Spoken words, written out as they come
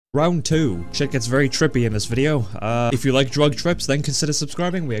Round 2. Shit gets very trippy in this video. If you like drug trips, then consider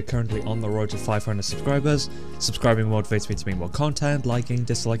subscribing. We are currently on the road to 500 subscribers. Subscribing motivates me to make more content, liking,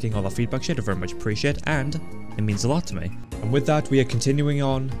 disliking, all the feedback shit I very much appreciate, and it means a lot to me. And with that, we are continuing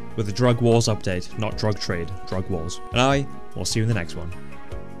on with the Drug Wars update. Not drug trade, drug wars. And I will see you in the next one.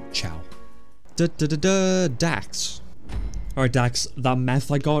 Ciao. Dax. Alright, Dax, that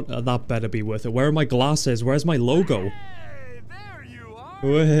meth I got, that better be worth it. Where are my glasses? Where's my logo?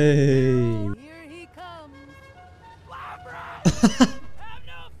 Way. Here he comes. Have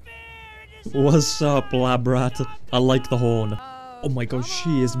no fear. What's up, Labrat? I like the horn. Oh my god,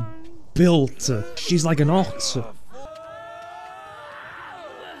 she is built. She's like an ox.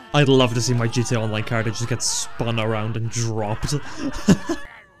 I'd love to see my gtaonline character just get spun around and dropped.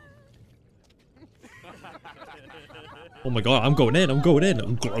 Oh my god, I'm going in, I'm going in.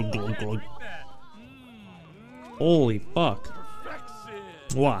 Glug, glug, glug. Holy fuck.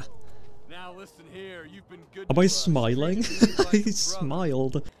 What? Now listen here, you've been good. Am I smiling? I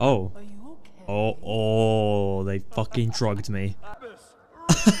smiled. Oh. Oh, they fucking drugged me.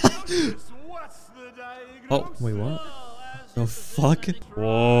 Oh, wait, what? The fuck?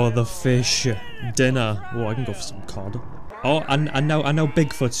 Oh, the fish. Dinner. Oh, I can go for some cod. Oh, and now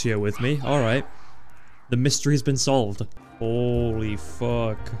Bigfoot's here with me. Alright. The mystery's been solved. Holy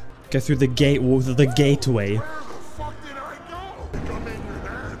fuck. Get through the gate, the gateway.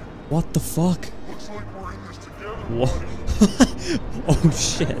 What the fuck? Looks like we're in this together. What? Oh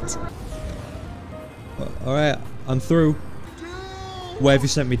shit. Alright, I'm through. Where have you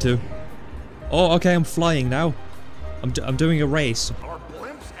sent me to? Oh, okay, I'm flying now. I'm doing a race. Are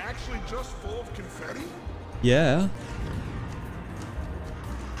blimps actually just full of confetti? Yeah.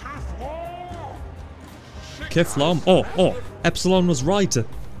 Kiflom. Oh, Epsilon was right.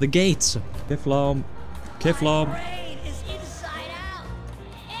 The gates. Kiflom. Kiflom.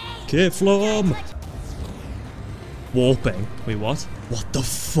 Kiflom! Warping. Wait, what? What the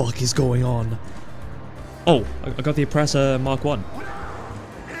fuck is going on? Oh, I got the Oppressor Mark 1.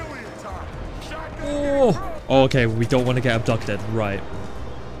 Oh! Oh, okay, we don't want to get abducted. Right.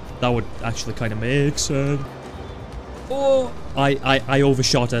 That would actually kind of make sense. Oh! I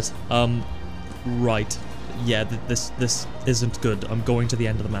overshot it. Right. Yeah, this isn't good. I'm going to the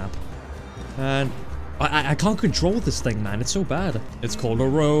end of the map. And I can't control this thing, man. It's so bad. It's called a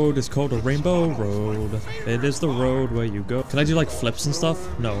road. It's called a rainbow road. It is the road where you go. Can I do like flips and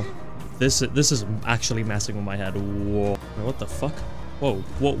stuff? No. This is actually messing with my head. Whoa. What the fuck? Whoa.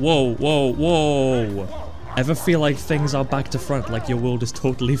 Whoa. Whoa. Whoa. Whoa. Ever feel like things are back to front, like your world is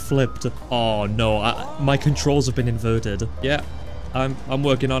totally flipped? Oh no. My controls have been inverted. Yeah. I'm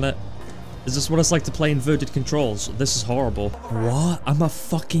working on it. Is this what it's like to play inverted controls? This is horrible. What? I'm a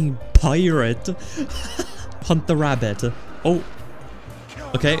fucking pirate. Hunt the rabbit. Oh.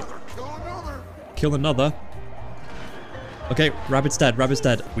 Okay. Kill another. Okay, rabbit's dead, rabbit's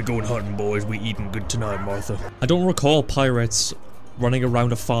dead. We going hunting, boys. We eating good tonight, Martha. I don't recall pirates running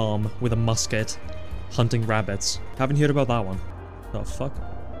around a farm with a musket, hunting rabbits. Haven't heard about that one. The fuck?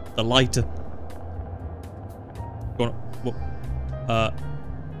 The light.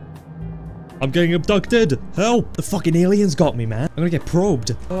 I'm getting abducted! Help! The fucking aliens got me, man. I'm gonna get probed.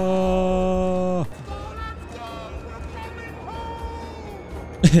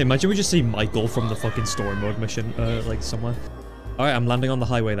 Imagine we just see Michael from the fucking story mode mission, like somewhere. Alright, I'm landing on the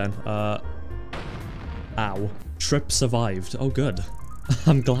highway then. Ow. Trip survived. Oh, good.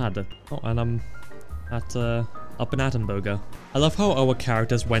 I'm glad. Oh, and I'm at, up in Attenberger. I love how our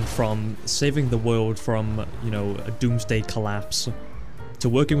characters went from saving the world from, you know, a doomsday collapse to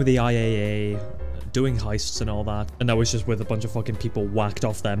working with the IAA, doing heists and all that, and now it's just with a bunch of fucking people whacked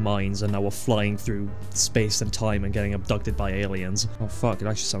off their minds, and now we're flying through space and time and getting abducted by aliens. Oh fuck, it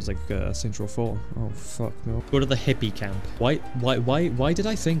actually sounds like Central 4. Oh fuck, no. Go to the hippie camp. Why did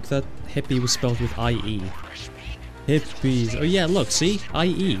I think that hippie was spelled with IE? Hippies. Oh yeah, look, see?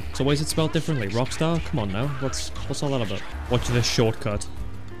 IE. So why is it spelled differently? Rockstar? Come on now. What's all that about? Watch this shortcut.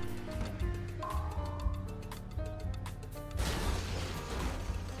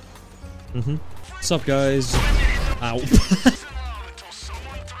 What's up, guys? Ow.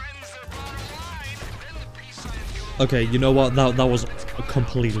 Okay, you know what? That was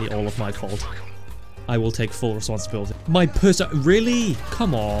completely all of my fault. I will take full responsibility. My person— really?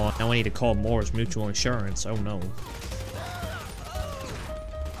 Come on. Now I need to call Moore's Mutual Insurance. Oh no.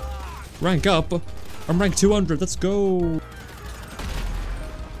 Rank up. I'm rank 200. Let's go.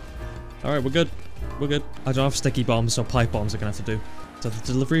 Alright, we're good. We're good. I don't have sticky bombs, so pipe bombs are gonna have to do. To the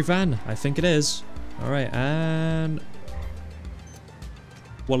delivery van? I think it is. Alright, and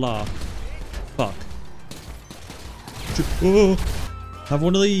voila. Fuck. Oh. Have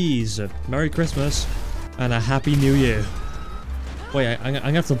one of these. Merry Christmas. And a Happy New Year. Wait, I'm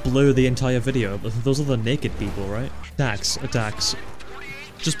gonna have to blur the entire video. Those are the naked people, right? Dax.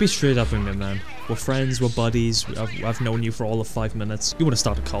 Just be straight up with me, man. We're friends, we're buddies. I've known you for all of 5 minutes. You want to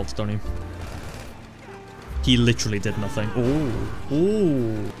start a cult, don't you? He literally did nothing. Oh.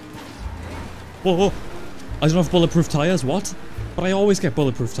 Whoa. I don't have bulletproof tires, what? But I always get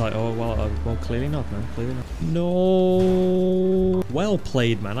bulletproof tires. Oh, well, clearly not, man. Clearly not. No. Well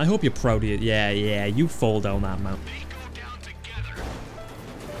played, man. I hope you're proud of it. Yeah, you fall down that mountain.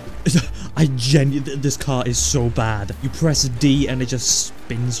 This car is so bad. You press D and it just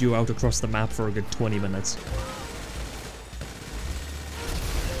spins you out across the map for a good 20 minutes.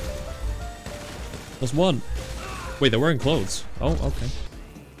 There's one. Wait, they're wearing clothes. Oh, okay.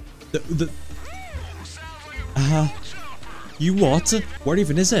 You what? Where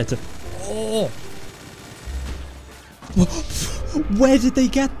even is it? Oh! Where did they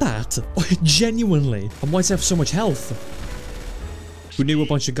get that? Genuinely. And why does it have so much health? Who knew a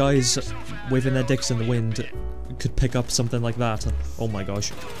bunch of guys waving their dicks in the wind could pick up something like that? Oh my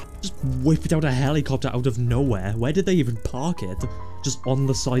gosh. Just whipped out a helicopter out of nowhere. Where did they even park it? Just on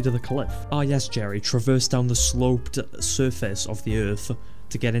the side of the cliff. Ah yes, Jerry. Traverse down the sloped surface of the earth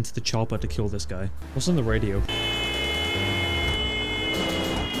to get into the chopper to kill this guy. What's on the radio?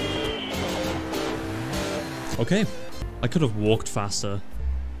 Okay. I could have walked faster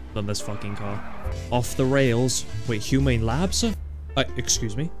than this fucking car. Off the rails. Wait, Humane Labs?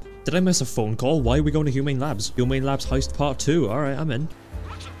 Excuse me? Did I miss a phone call? Why are we going to Humane Labs? Humane Labs Heist Part 2. Alright, I'm in.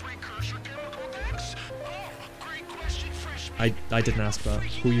 I didn't ask that.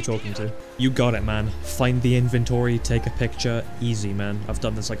 Who are you talking to? You got it, man. Find the inventory, take a picture. Easy, man. I've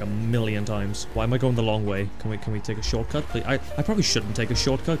done this like a million times. Why am I going the long way? Can we take a shortcut, please? I probably shouldn't take a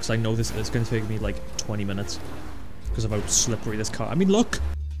shortcut because I know this is going to take me like 20 minutes. Because of how slippery this car. I mean, look!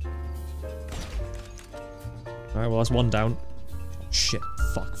 Alright, well, that's one down. Shit.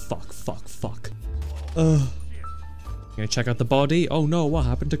 Fuck. You gonna check out the body? Oh no, what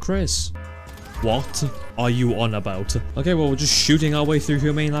happened to Chris? What are you on about? Okay, well, we're just shooting our way through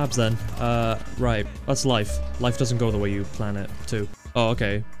Humane Labs then. Right. That's life. Life doesn't go the way you plan it to. Oh,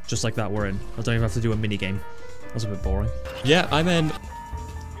 okay. Just like that, we're in. I don't even have to do a minigame. That's a bit boring. Yeah, I'm in.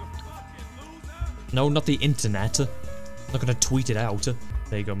 No, not the internet. I'm not gonna tweet it out.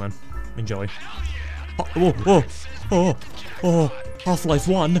 There you go, man. Enjoy. Oh, Half-Life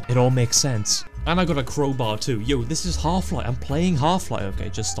 1. It all makes sense. And I got a crowbar too. Yo, this is Half-Life. I'm playing Half-Life. Okay,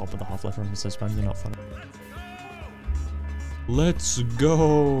 just stop with the Half-Life references, man. You're not funny. Let's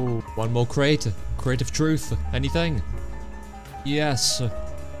go. One more crate. Creative truth. Anything? Yes. A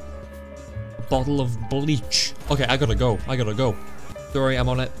bottle of bleach. Okay, I gotta go. Sorry, I'm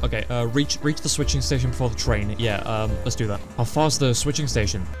on it. Okay, reach the switching station before the train. Yeah, let's do that. How far's the switching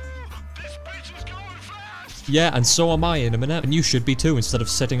station? Yeah, and so am I in a minute. And you should be too, instead of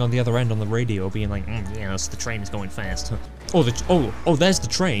sitting on the other end on the radio being like, yes, the train is going fast. Oh, there's the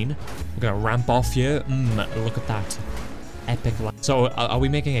train. We're gonna ramp off here. Look at that. Epic. So, are we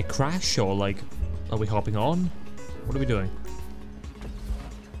making a crash, or like, are we hopping on? What are we doing?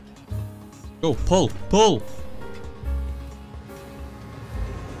 Go, pull!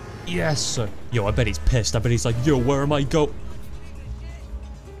 Yes! Yo, I bet he's pissed. I bet he's like, yo, where am I go?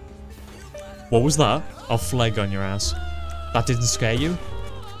 What was that? I'll flag on your ass. That didn't scare you?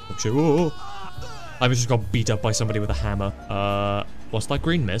 Oh, I just got beat up by somebody with a hammer. What's that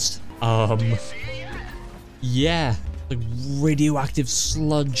green mist? Yeah. Like radioactive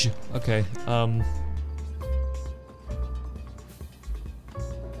sludge. Okay,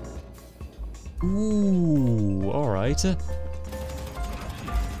 Ooh, alright.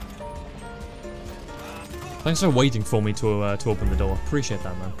 Thanks for waiting for me to open the door. Appreciate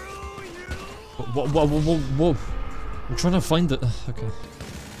that, man. Whoa. I'm trying to find the... okay.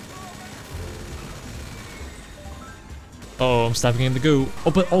 Oh, I'm stepping in the goo.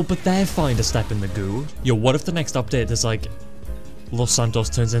 Oh, but they're fine to step in the goo. Yo, what if the next update is like... Los Santos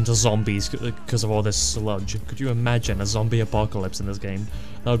turns into zombies because of all this sludge? Could you imagine a zombie apocalypse in this game?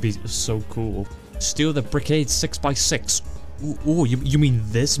 That would be so cool. Steal the Brickade 6x6. Ooh, you mean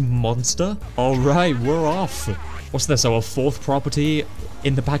this monster? Alright, we're off. What's this, our fourth property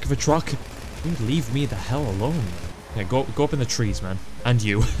in the back of a truck? You leave me the hell alone. Yeah, go up in the trees, man. And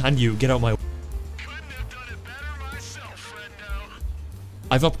you, get out my way.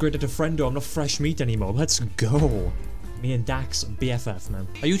 I've upgraded to Friendo, I'm not fresh meat anymore. Let's go. Me and Dax, BFF, man.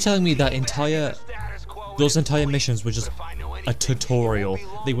 Are you telling me that those entire missions were just a tutorial?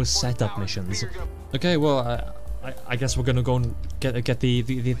 They were setup missions. Okay, well, I guess we're gonna go and get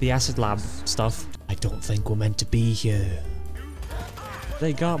the acid lab stuff. I don't think we're meant to be here.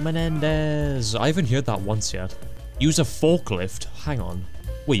 They got Menendez. I haven't heard that once yet. Use a forklift. Hang on.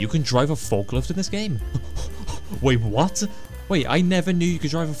 Wait, you can drive a forklift in this game? Wait, what? Wait, I never knew you could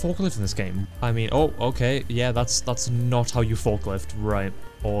drive a forklift in this game. I mean, oh, okay. Yeah, that's not how you forklift, right?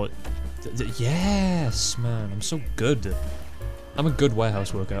 Or, yes, man. I'm so good. I'm a good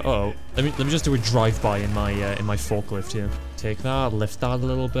warehouse worker. Uh-oh. Let me just do a drive-by in my forklift here. Take that, lift that a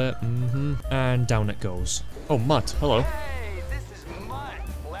little bit. And down it goes. Oh, Mutt. Hello. Hey, this is Mutt,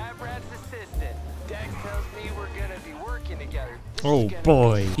 Lab Rat's assistant. Dex tells me we're gonna be working together. Oh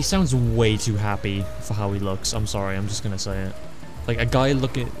boy, he sounds way too happy for how he looks. I'm sorry, I'm just gonna say it. Like a guy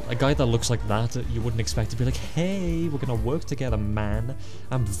that looks like that, you wouldn't expect to be like, hey, we're gonna work together, man.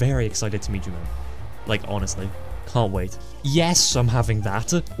 I'm very excited to meet you, man. Like honestly, can't wait. Yes, I'm having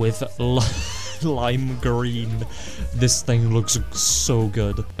that with lime green. This thing looks so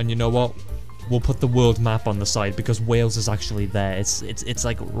good. And you know what? We'll put the world map on the side because Wales is actually there. It's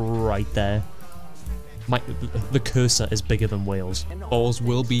like right there. The cursor is bigger than Wales. Balls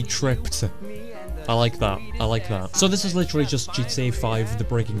will be tripped. I like that. I like that. So this is literally just GTA 5, the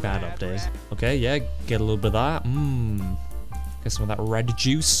Breaking Bad update. Okay, yeah, get a little bit of that. Get some of that red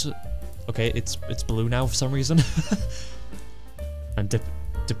juice. Okay, it's blue now for some reason. And dip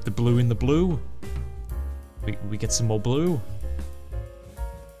the blue in the blue. We get some more blue.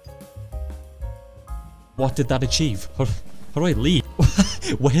 What did that achieve? How do I leave?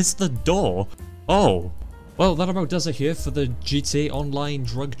 Where's the door? Oh. Well, that about does it here for the GTA Online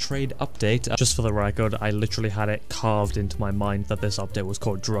drug trade update. Just for the record, I literally had it carved into my mind that this update was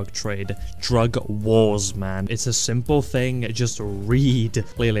called drug trade. Drug wars, man. It's a simple thing, just read.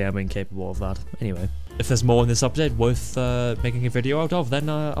 Clearly, I'm incapable of that. Anyway, if there's more in this update worth making a video out of, then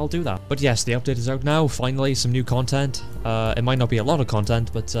I'll do that. But yes, the update is out now. Finally, some new content. It might not be a lot of content,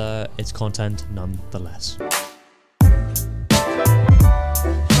 but it's content nonetheless.